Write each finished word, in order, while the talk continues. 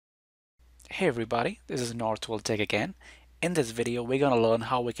Hey everybody, this is Northwell Tech again. In this video, we're going to learn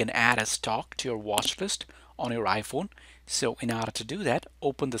how we can add a stock to your watch list on your iPhone. So in order to do that,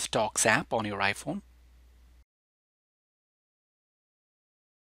 open the Stocks app on your iPhone.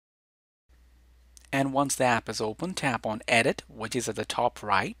 And once the app is open, tap on Edit, which is at the top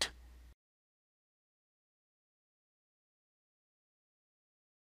right.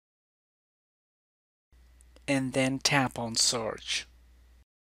 And then tap on Search.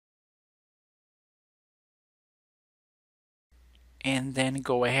 And then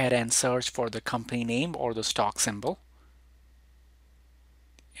go ahead and search for the company name or the stock symbol.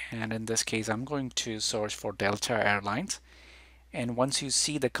 And in this case, I'm going to search for Delta Airlines. And once you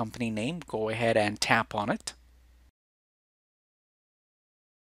see the company name, go ahead and tap on it.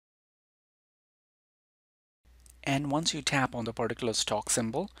 And once you tap on the particular stock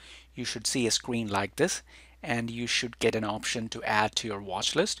symbol, you should see a screen like this, and you should get an option to add to your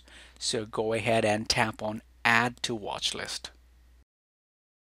watch list. So go ahead and tap on Add to Watch List.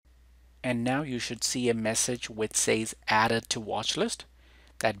 And now you should see a message which says Added to Watch List.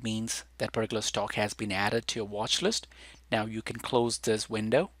 That means that particular stock has been added to your watch list. Now you can close this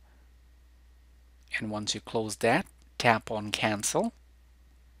window. And once you close that, tap on Cancel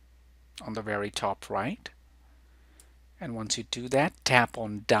on the very top right. And once you do that, tap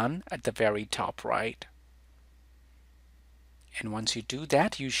on Done at the very top right. And once you do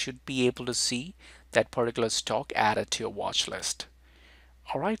that, you should be able to see that particular stock added to your watch list.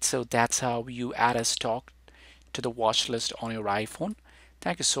 Alright, so that's how you add a stock to the watch list on your iPhone.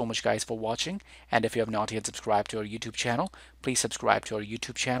 Thank you so much guys for watching, and if you have not yet subscribed to our YouTube channel, please subscribe to our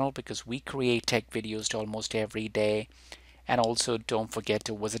YouTube channel because we create tech videos almost every day. And also don't forget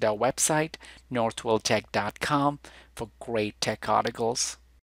to visit our website northwelltech.com for great tech articles.